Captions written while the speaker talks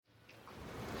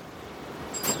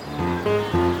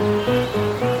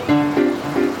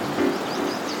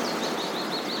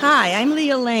Hi, I'm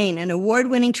Leah Lane, an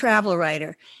award-winning travel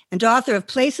writer and author of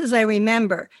Places I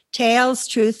Remember, Tales,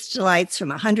 Truths, Delights from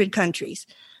 100 Countries.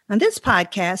 On this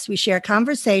podcast, we share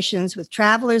conversations with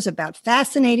travelers about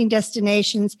fascinating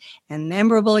destinations and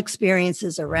memorable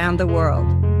experiences around the world.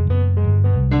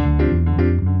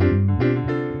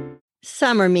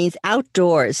 Summer means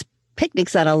outdoors,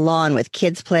 picnics on a lawn with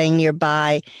kids playing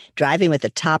nearby, driving with the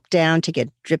top down to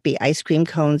get drippy ice cream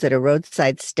cones at a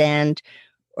roadside stand,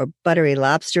 or buttery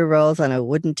lobster rolls on a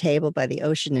wooden table by the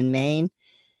ocean in Maine,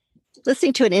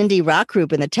 listening to an indie rock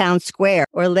group in the town square,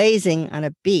 or lazing on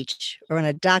a beach or on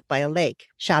a dock by a lake,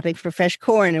 shopping for fresh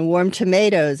corn and warm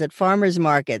tomatoes at farmers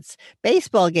markets,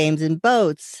 baseball games and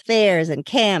boats, fairs and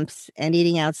camps, and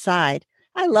eating outside.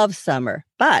 I love summer,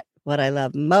 but what I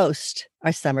love most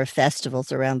are summer festivals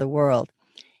around the world.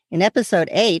 In episode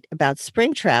 8 about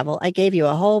spring travel, I gave you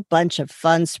a whole bunch of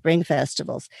fun spring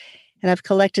festivals, and I've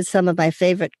collected some of my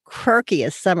favorite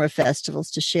quirkiest summer festivals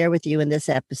to share with you in this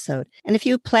episode. And if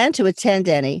you plan to attend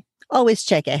any, always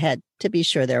check ahead to be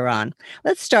sure they're on.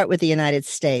 Let's start with the United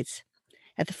States.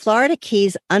 At the Florida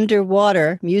Keys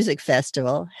Underwater Music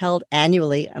Festival, held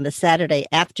annually on the Saturday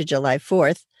after July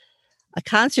 4th, a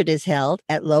concert is held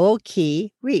at Lowell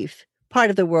Key Reef, part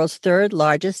of the world's third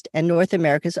largest and North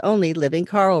America's only living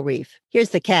coral reef. Here's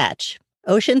the catch.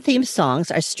 Ocean-themed songs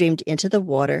are streamed into the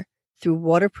water through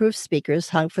waterproof speakers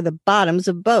hung for the bottoms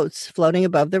of boats floating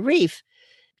above the reef.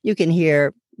 You can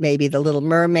hear maybe The Little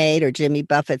Mermaid or Jimmy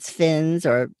Buffett's Fins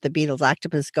or the Beatles'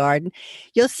 Octopus Garden.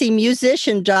 You'll see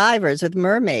musician divers with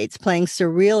mermaids playing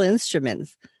surreal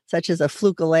instruments such as a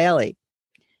flukelele.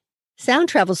 Sound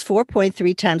travels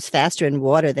 4.3 times faster in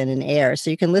water than in air,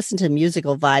 so you can listen to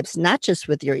musical vibes not just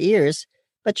with your ears,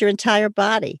 but your entire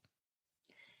body.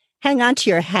 Hang on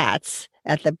to your hats.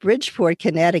 At the Bridgeport,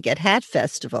 Connecticut Hat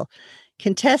Festival,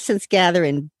 contestants gather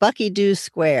in Bucky-Doo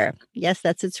Square, yes,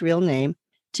 that's its real name,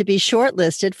 to be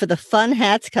shortlisted for the Fun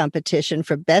Hats competition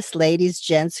for best ladies,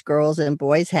 gents, girls, and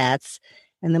boys hats,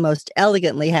 and the most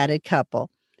elegantly hatted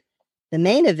couple. The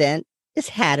main event is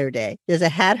Hatter Day. There's a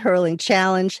hat hurling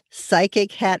challenge,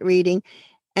 psychic hat reading,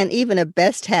 and even a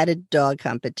best hatted dog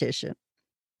competition.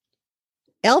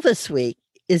 Elvis Week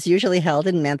is usually held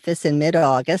in Memphis in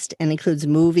mid-August and includes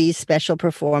movies, special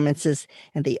performances,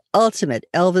 and the ultimate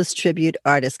Elvis Tribute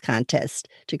Artist Contest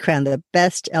to crown the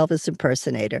best Elvis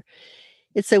impersonator.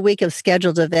 It's a week of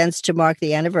scheduled events to mark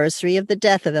the anniversary of the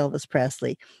death of Elvis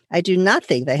Presley. I do not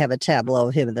think they have a tableau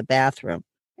of him in the bathroom.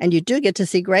 And you do get to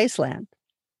see Graceland.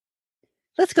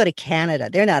 Let's go to Canada.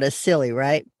 They're not as silly,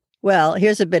 right? Well,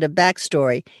 here's a bit of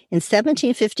backstory. In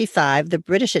 1755, the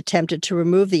British attempted to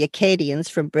remove the Acadians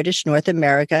from British North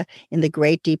America in the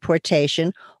Great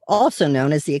Deportation, also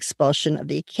known as the expulsion of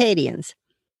the Acadians.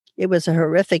 It was a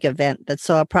horrific event that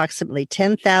saw approximately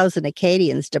 10,000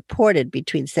 Acadians deported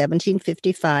between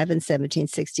 1755 and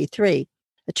 1763.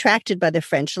 Attracted by the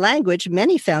French language,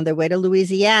 many found their way to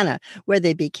Louisiana, where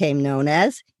they became known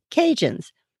as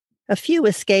Cajuns. A few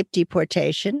escaped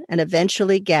deportation and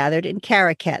eventually gathered in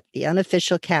Caracat, the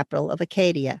unofficial capital of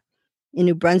Acadia. In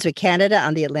New Brunswick, Canada,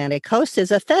 on the Atlantic coast,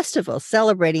 is a festival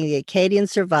celebrating the Acadian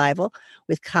survival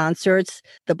with concerts,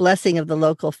 the blessing of the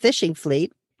local fishing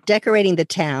fleet, decorating the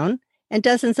town, and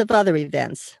dozens of other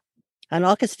events. On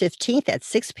August 15th at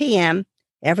 6 p.m.,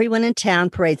 everyone in town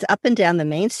parades up and down the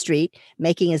main street,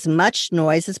 making as much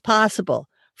noise as possible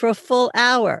for a full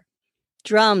hour.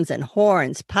 Drums and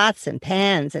horns, pots and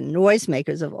pans, and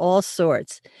noisemakers of all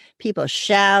sorts. People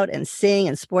shout and sing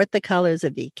and sport the colors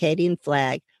of the Acadian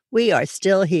flag. We are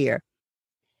still here.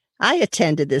 I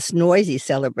attended this noisy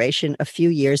celebration a few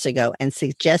years ago and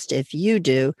suggest if you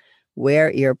do,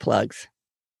 wear earplugs.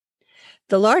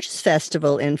 The largest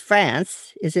festival in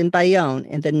France is in Bayonne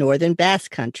in the northern Basque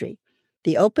Country.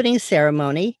 The opening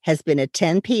ceremony has been at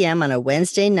 10 p.m. on a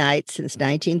Wednesday night since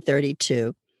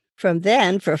 1932. From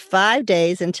then, for 5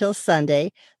 days until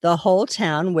Sunday, the whole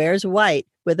town wears white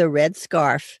with a red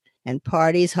scarf and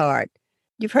parties hard.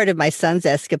 You've heard of my son's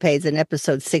escapades in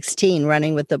episode 16,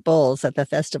 Running with the Bulls at the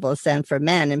Festival of San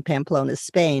Fermin in Pamplona,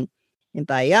 Spain. In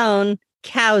Bayonne,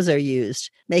 cows are used,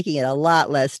 making it a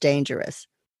lot less dangerous.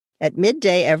 At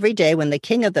midday every day when the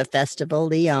king of the festival,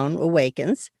 Leon,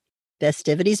 awakens,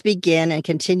 festivities begin and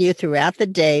continue throughout the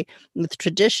day with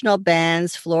traditional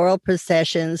bands, floral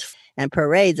processions, and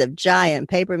parades of giant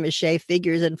papier-mâché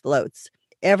figures and floats,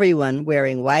 everyone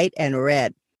wearing white and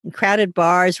red. In crowded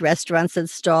bars, restaurants, and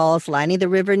stalls lining the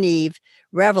River Neve,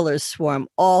 revelers swarm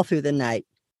all through the night.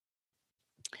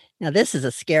 Now, this is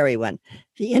a scary one.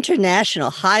 The International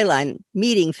Highline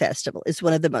Meeting Festival is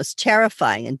one of the most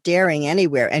terrifying and daring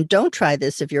anywhere, and don't try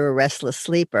this if you're a restless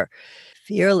sleeper.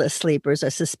 Fearless sleepers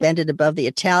are suspended above the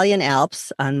Italian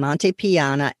Alps on Monte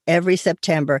Piana every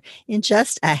September in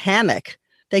just a hammock.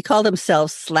 They call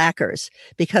themselves slackers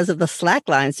because of the slack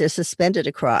lines they're suspended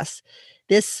across.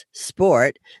 This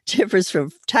sport differs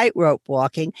from tightrope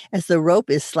walking as the rope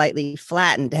is slightly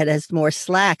flattened and has more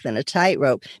slack than a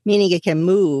tightrope, meaning it can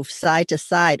move side to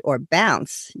side or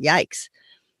bounce. Yikes.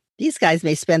 These guys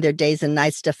may spend their days and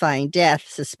nights defying death,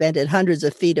 suspended hundreds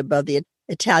of feet above the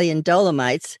Italian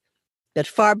Dolomites, but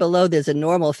far below there's a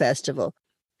normal festival.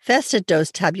 Festa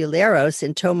dos Tabuleiros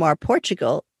in Tomar,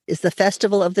 Portugal, is the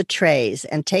Festival of the Trays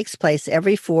and takes place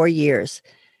every 4 years.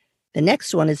 The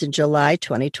next one is in July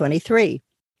 2023.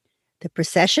 The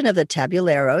procession of the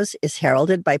tabuleiros is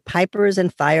heralded by pipers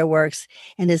and fireworks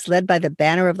and is led by the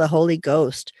banner of the Holy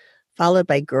Ghost, followed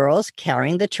by girls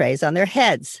carrying the trays on their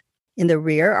heads. In the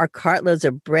rear are cartloads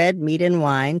of bread, meat, and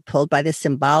wine pulled by the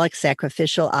symbolic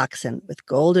sacrificial oxen with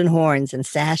golden horns and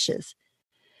sashes.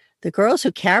 The girls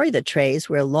who carry the trays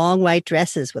wear long white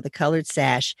dresses with a colored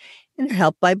sash and are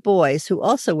helped by boys who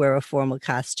also wear a formal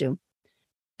costume.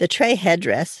 The tray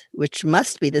headdress, which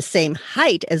must be the same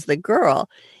height as the girl,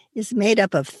 is made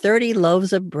up of 30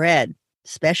 loaves of bread,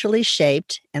 specially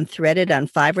shaped and threaded on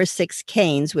 5 or 6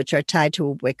 canes, which are tied to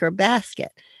a wicker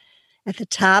basket. At the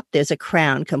top, there's a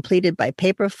crown completed by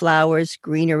paper flowers,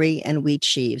 greenery, and wheat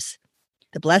sheaves.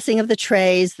 The blessing of the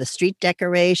trays, the street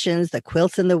decorations, the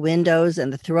quilts in the windows,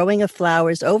 and the throwing of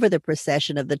flowers over the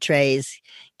procession of the trays,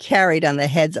 carried on the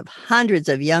heads of hundreds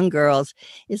of young girls,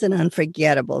 is an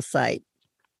unforgettable sight.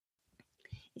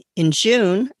 In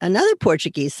June, another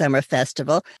Portuguese summer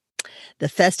festival, the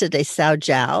Festa de São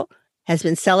João, has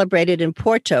been celebrated in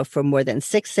Porto for more than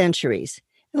 6 centuries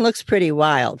and looks pretty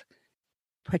wild.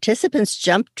 Participants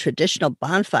jump traditional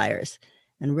bonfires,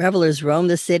 and revelers roam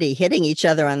the city, hitting each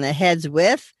other on the heads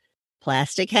with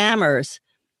plastic hammers.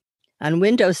 On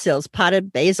windowsills,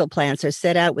 potted basil plants are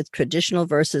set out with traditional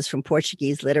verses from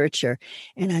Portuguese literature.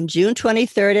 And on June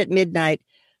 23rd at midnight,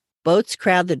 boats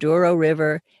crowd the Douro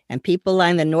River, and people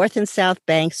line the north and south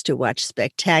banks to watch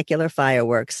spectacular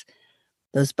fireworks.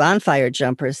 Those bonfire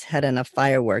jumpers had enough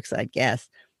fireworks, I'd guess.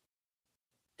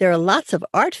 There are lots of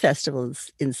art festivals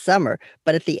in summer,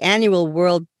 but at the annual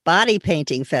World Body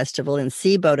Painting Festival in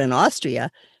Seebold in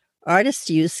Austria, artists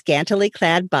use scantily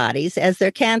clad bodies as their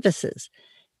canvases.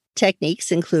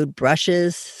 Techniques include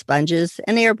brushes, sponges,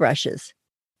 and airbrushes.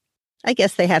 I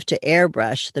guess they have to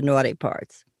airbrush the naughty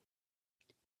parts.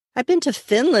 I've been to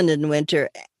Finland in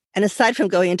winter, and aside from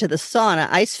going into the sauna,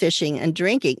 ice fishing, and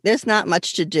drinking, there's not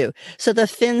much to do. So the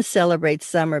Finns celebrate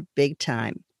summer big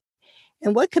time.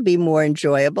 And what could be more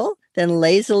enjoyable than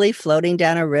lazily floating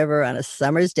down a river on a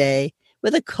summer's day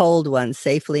with a cold one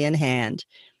safely in hand?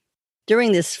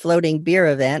 During this floating beer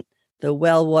event, the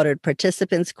well-watered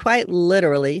participants quite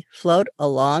literally float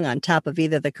along on top of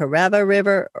either the Kerava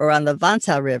River or on the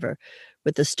Vantaa River,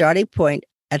 with the starting point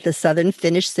at the southern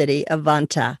Finnish city of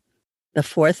Vantaa, the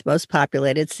 4th most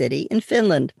populated city in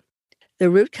Finland. The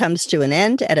route comes to an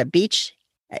end at a beach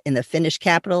in the Finnish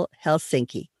capital,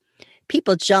 Helsinki.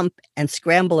 People jump and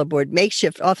scramble aboard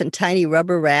makeshift, often tiny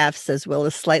rubber rafts, as well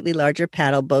as slightly larger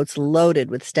paddle boats loaded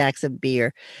with stacks of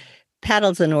beer.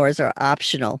 Paddles and oars are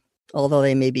optional, although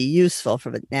they may be useful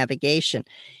for navigation.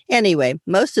 Anyway,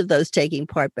 most of those taking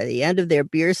part by the end of their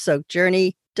beer-soaked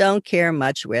journey don't care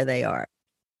much where they are.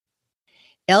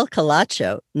 El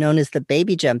Calacho, known as the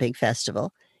Baby Jumping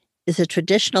Festival, is a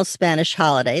traditional Spanish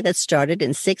holiday that started in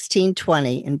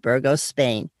 1620 in Burgos,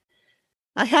 Spain.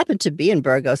 I happened to be in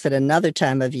Burgos at another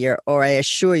time of year, or I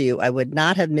assure you I would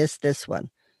not have missed this one.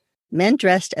 Men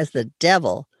dressed as the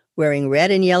devil, wearing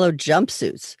red and yellow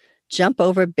jumpsuits, jump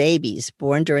over babies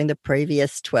born during the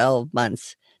previous 12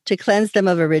 months to cleanse them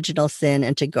of original sin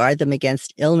and to guard them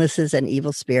against illnesses and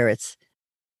evil spirits.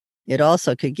 It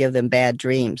also could give them bad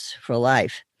dreams for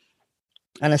life.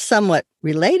 On a somewhat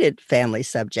related family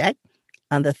subject,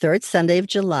 on the 3rd Sunday of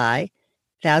July,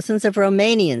 thousands of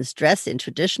Romanians dress in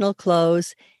traditional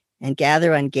clothes and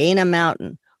gather on Gaina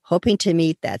Mountain, hoping to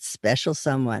meet that special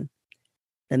someone.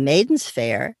 The Maidens'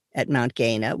 Fair at Mount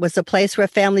Gaina was a place where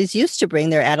families used to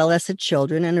bring their adolescent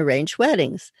children and arrange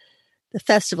weddings. The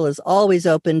festival is always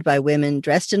opened by women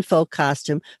dressed in folk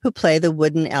costume who play the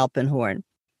wooden alpenhorn.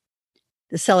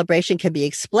 The celebration can be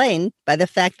explained by the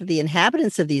fact that the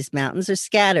inhabitants of these mountains are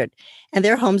scattered, and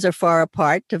their homes are far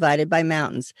apart, divided by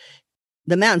mountains.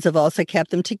 The mountains have also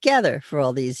kept them together for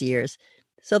all these years.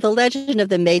 So the legend of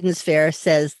the Maidens' Fair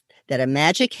says that a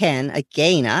magic hen, a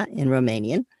gaina in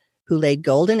Romanian, who laid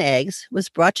golden eggs, was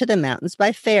brought to the mountains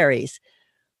by fairies.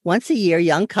 Once a year,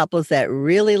 young couples that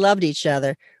really loved each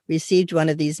other received one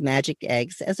of these magic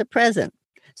eggs as a present.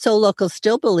 So locals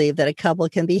still believe that a couple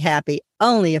can be happy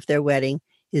only if their wedding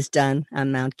is done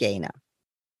on Mount Gaina.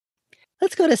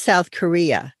 Let's go to South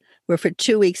Korea, where for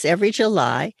 2 weeks every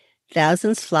July,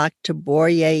 thousands flock to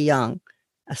Boryeong,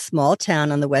 a small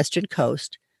town on the western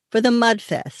coast, for the Mud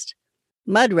Fest.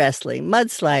 Mud wrestling,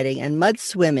 mud sliding, and mud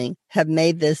swimming have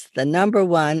made this the number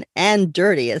one and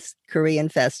dirtiest Korean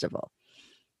festival.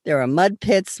 There are mud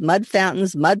pits, mud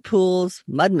fountains, mud pools,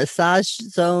 mud massage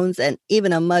zones, and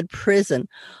even a mud prison,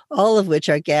 all of which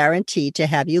are guaranteed to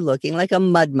have you looking like a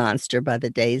mud monster by the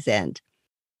day's end.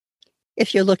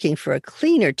 If you're looking for a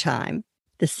cleaner time,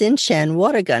 the Sinchen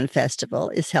Water Gun Festival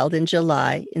is held in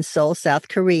July in Seoul, South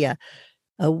Korea,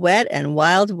 a wet and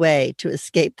wild way to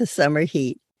escape the summer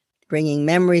heat. Bringing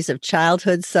memories of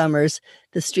childhood summers,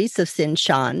 the streets of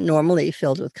Sinchon, normally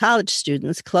filled with college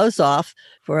students, close off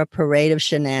for a parade of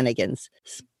shenanigans.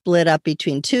 Split up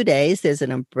between 2 days, there's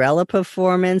an umbrella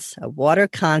performance, a water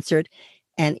concert,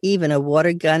 and even a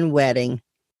water gun wedding.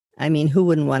 I mean, who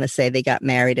wouldn't want to say they got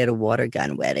married at a water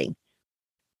gun wedding?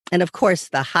 And of course,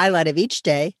 the highlight of each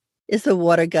day is the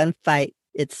water gun fight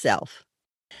itself.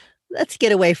 Let's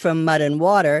get away from mud and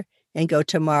water and go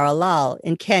to Maralal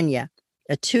in Kenya,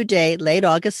 a 2-day late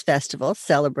August festival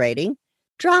celebrating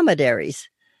dromedaries,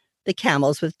 the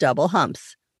camels with double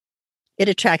humps. It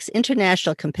attracts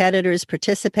international competitors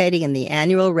participating in the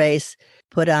annual race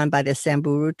put on by the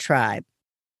Samburu tribe.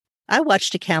 I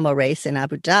watched a camel race in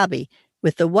Abu Dhabi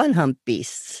with the one-hump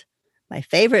beasts. My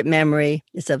favorite memory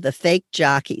is of the fake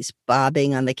jockeys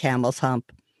bobbing on the camel's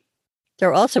hump.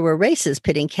 There also were races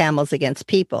pitting camels against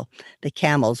people. The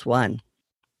camels won.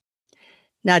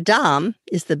 Naadam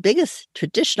is the biggest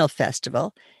traditional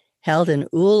festival held in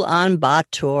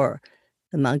Ulaanbaatar,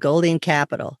 the Mongolian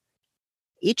capital.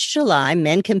 Each July,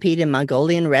 men compete in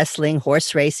Mongolian wrestling,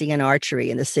 horse racing, and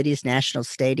archery in the city's national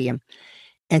stadium.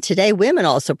 And today, women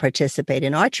also participate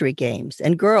in archery games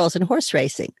and girls in horse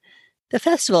racing. The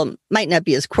festival might not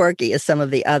be as quirky as some of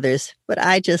the others, but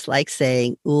I just like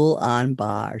saying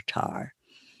Ulaanbaatar.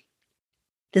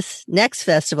 This next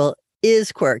festival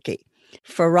is quirky.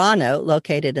 Furano,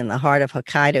 located in the heart of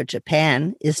Hokkaido,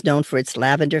 Japan, is known for its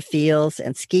lavender fields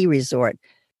and ski resort,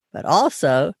 but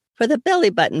also for the Belly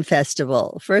Button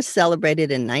Festival, first celebrated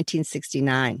in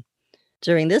 1969.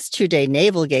 During this 2-day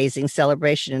navel-gazing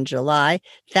celebration in July,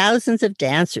 thousands of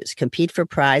dancers compete for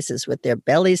prizes with their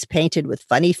bellies painted with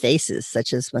funny faces,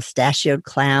 such as mustachioed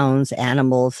clowns,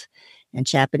 animals, and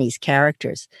Japanese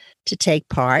characters. To take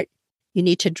part, you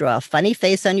need to draw a funny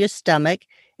face on your stomach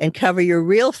and cover your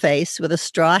real face with a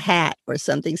straw hat or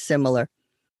something similar.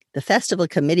 The festival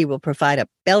committee will provide a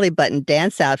belly button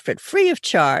dance outfit free of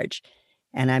charge,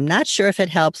 and I'm not sure if it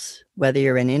helps whether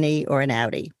you're an innie or an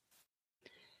outie.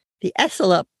 The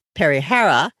Esala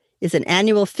Perihara is an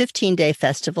annual 15-day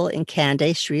festival in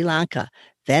Kandy, Sri Lanka,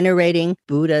 venerating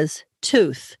Buddha's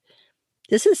tooth.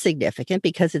 This is significant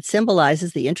because it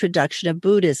symbolizes the introduction of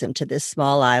Buddhism to this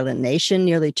small island nation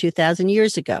nearly 2,000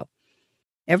 years ago.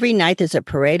 Every night there's a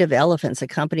parade of elephants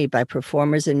accompanied by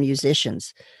performers and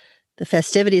musicians. The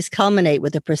festivities culminate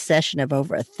with a procession of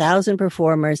over 1,000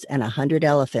 performers and 100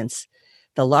 elephants.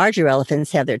 The larger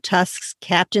elephants have their tusks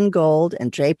capped in gold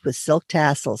and draped with silk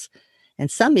tassels, and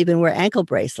some even wear ankle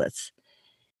bracelets.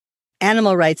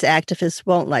 Animal rights activists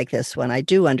won't like this one, I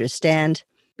do understand,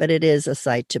 but it is a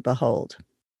sight to behold.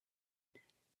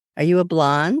 Are you a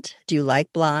blonde? Do you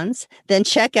like blondes? Then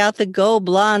check out the Go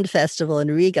Blonde Festival in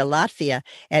Riga, Latvia,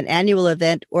 an annual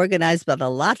event organized by the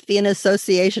Latvian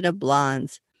Association of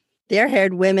Blondes.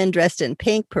 Fair-haired women dressed in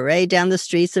pink parade down the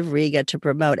streets of Riga to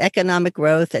promote economic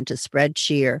growth and to spread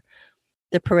cheer.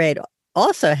 The parade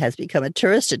also has become a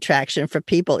tourist attraction for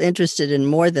people interested in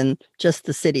more than just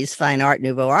the city's fine Art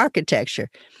Nouveau architecture,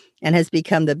 and has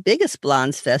become the biggest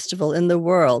blondes festival in the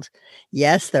world.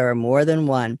 Yes, there are more than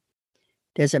one.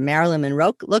 There's a Marilyn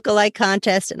Monroe lookalike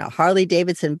contest and a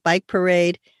Harley-Davidson bike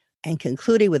parade, and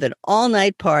concluding with an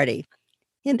all-night party.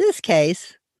 In this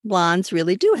case, blondes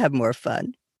really do have more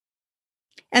fun.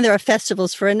 And there are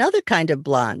festivals for another kind of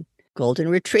blonde, golden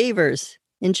retrievers,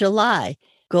 in July.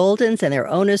 Goldens and their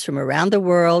owners from around the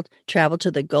world travel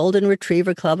to the Golden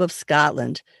Retriever Club of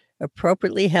Scotland,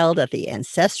 appropriately held at the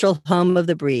ancestral home of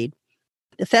the breed.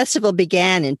 The festival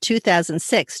began in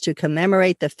 2006 to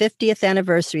commemorate the 50th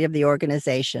anniversary of the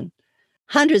organization.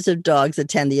 Hundreds of dogs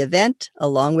attend the event,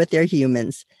 along with their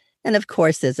humans. And of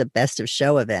course, there's a best of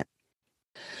show event.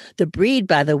 The breed,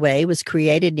 by the way, was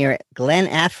created near Glen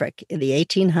Affric in the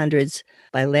 1800s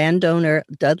by landowner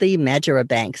Dudley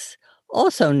Marjoribanks,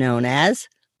 also known as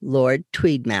Lord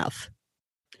Tweedmouth.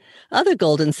 Other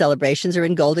Golden celebrations are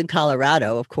in Golden,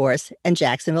 Colorado, of course, and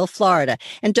Jacksonville, Florida.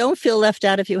 And don't feel left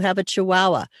out if you have a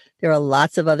Chihuahua. There are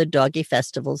lots of other doggy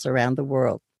festivals around the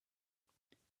world.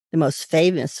 The most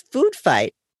famous food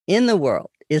fight in the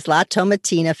world is La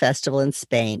Tomatina Festival in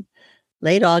Spain.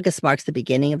 Late August marks the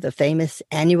beginning of the famous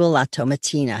annual La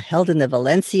Tomatina, held in the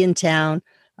Valencian town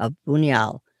of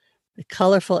Buñol. The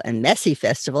colorful and messy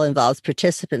festival involves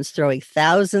participants throwing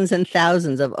thousands and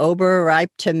thousands of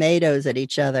overripe tomatoes at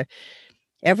each other.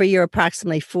 Every year,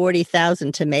 approximately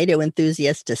 40,000 tomato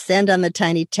enthusiasts descend on the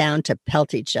tiny town to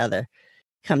pelt each other.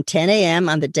 Come 10 a.m.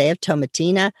 on the day of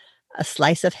Tomatina, a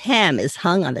slice of ham is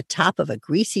hung on the top of a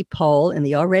greasy pole in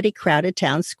the already crowded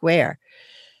town square.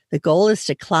 The goal is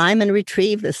to climb and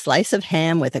retrieve the slice of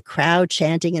ham with a crowd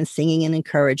chanting and singing in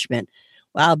encouragement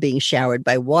while being showered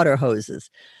by water hoses.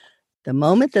 The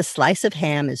moment the slice of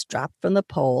ham is dropped from the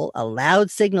pole, a loud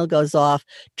signal goes off,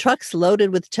 trucks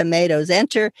loaded with tomatoes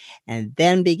enter, and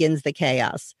then begins the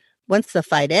chaos. Once the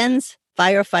fight ends,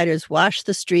 firefighters wash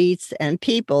the streets and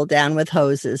people down with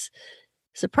hoses.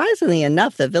 Surprisingly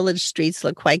enough, the village streets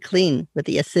look quite clean, with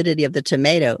the acidity of the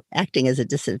tomato acting as a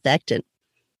disinfectant.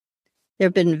 There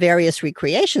have been various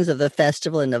recreations of the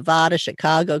festival in Nevada,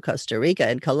 Chicago, Costa Rica,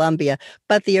 and Colombia,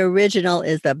 but the original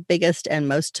is the biggest and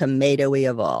most tomatoey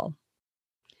of all.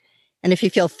 And if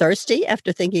you feel thirsty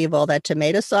after thinking of all that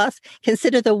tomato sauce,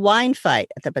 consider the wine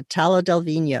fight at the Batalla del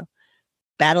Vino,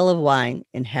 Battle of Wine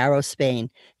in Haro,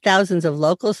 Spain. Thousands of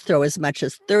locals throw as much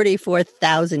as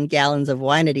 34,000 gallons of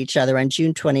wine at each other on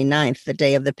June 29th, the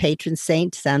day of the patron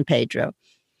saint, San Pedro.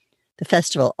 The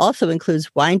festival also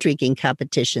includes wine drinking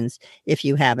competitions if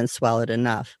you haven't swallowed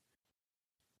enough.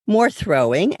 More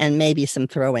throwing, and maybe some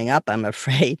throwing up, I'm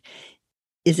afraid,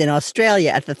 is in Australia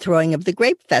at the Throwing of the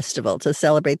Grape Festival to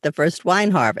celebrate the first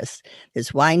wine harvest.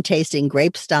 There's wine tasting,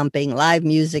 grape stomping, live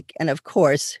music, and of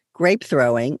course, grape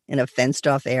throwing in a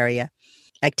fenced-off area.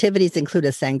 Activities include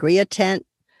a sangria tent,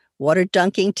 water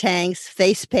dunking tanks,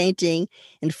 face painting,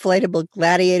 inflatable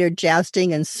gladiator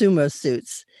jousting, and sumo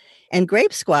suits. And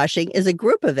grape squashing is a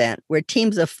group event where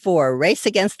teams of 4 race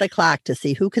against the clock to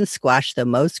see who can squash the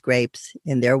most grapes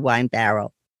in their wine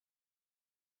barrel.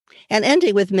 And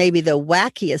ending with maybe the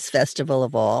wackiest festival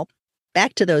of all,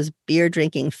 back to those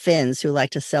beer-drinking Finns who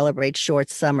like to celebrate short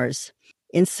summers.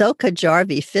 In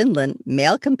Soka-Jarvi, Finland,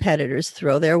 male competitors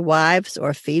throw their wives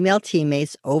or female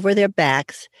teammates over their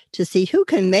backs to see who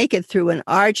can make it through an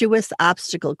arduous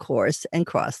obstacle course and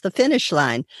cross the finish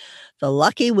line. The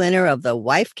lucky winner of the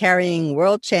wife-carrying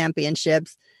world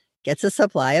championships gets a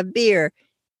supply of beer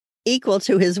equal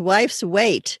to his wife's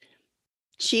weight.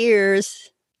 Cheers!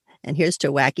 And here's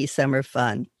to wacky summer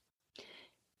fun.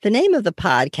 The name of the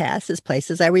podcast is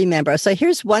Places I Remember. So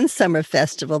here's one summer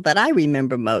festival that I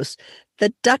remember most,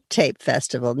 the Duct Tape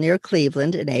Festival near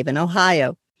Cleveland in Avon,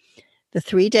 Ohio. The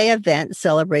 3-day event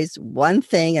celebrates one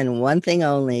thing and one thing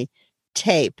only,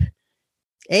 tape.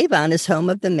 Avon is home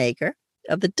of the maker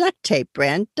of the duct tape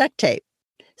brand Duct Tape.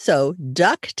 So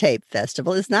Duct Tape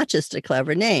Festival is not just a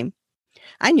clever name.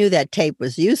 I knew that tape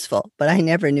was useful, but I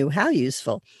never knew how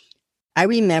useful. I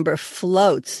remember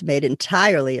floats made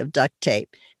entirely of duct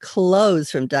tape, clothes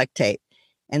from duct tape,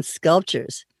 and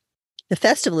sculptures. The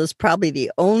festival is probably the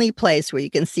only place where you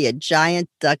can see a giant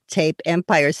duct tape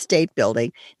Empire State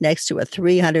Building next to a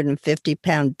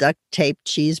 350-pound duct tape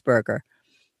cheeseburger.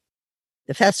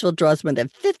 The festival draws more than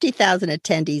 50,000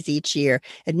 attendees each year.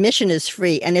 Admission is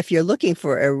free, and if you're looking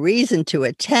for a reason to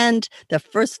attend, the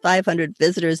first 500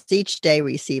 visitors each day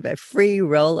receive a free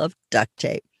roll of duct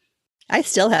tape. I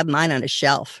still have mine on a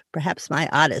shelf, perhaps my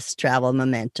oddest travel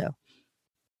memento.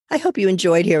 I hope you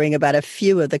enjoyed hearing about a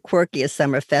few of the quirkiest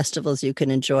summer festivals you can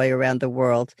enjoy around the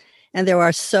world, and there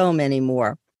are so many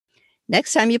more.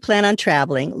 Next time you plan on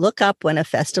traveling, look up when a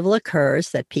festival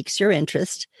occurs that piques your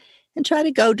interest and try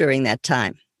to go during that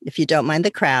time, if you don't mind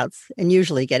the crowds and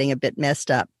usually getting a bit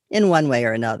messed up in one way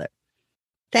or another.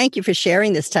 Thank you for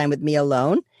sharing this time with me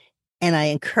alone. And I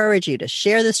encourage you to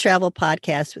share this travel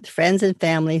podcast with friends and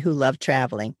family who love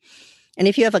traveling. And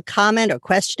if you have a comment or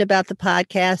question about the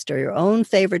podcast or your own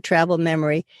favorite travel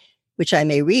memory, which I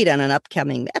may read on an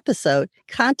upcoming episode,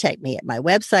 contact me at my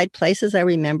website,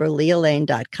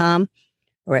 placesirememberlealane.com,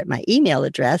 or at my email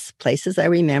address,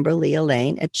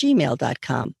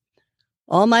 placesirememberlealane@gmail.com.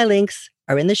 All my links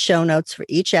are in the show notes for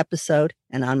each episode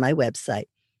and on my website.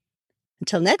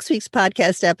 Until next week's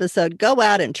podcast episode, go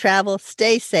out and travel,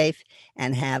 stay safe,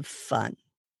 and have fun.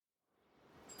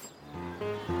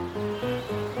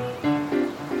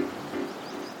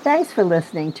 Thanks for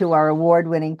listening to our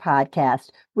award-winning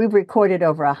podcast. We've recorded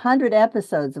over 100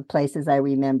 episodes of Places I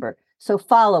Remember, so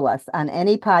follow us on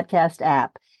any podcast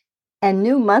app. And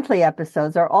new monthly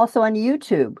episodes are also on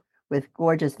YouTube with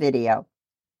gorgeous video.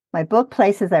 My book,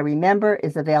 Places I Remember,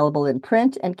 is available in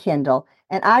print and Kindle,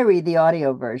 and I read the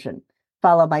audio version.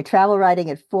 Follow my travel writing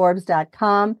at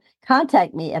Forbes.com.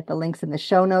 Contact me at the links in the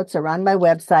show notes or on my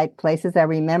website,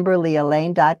 placesiremember,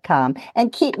 lealane.com,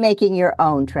 and keep making your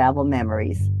own travel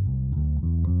memories.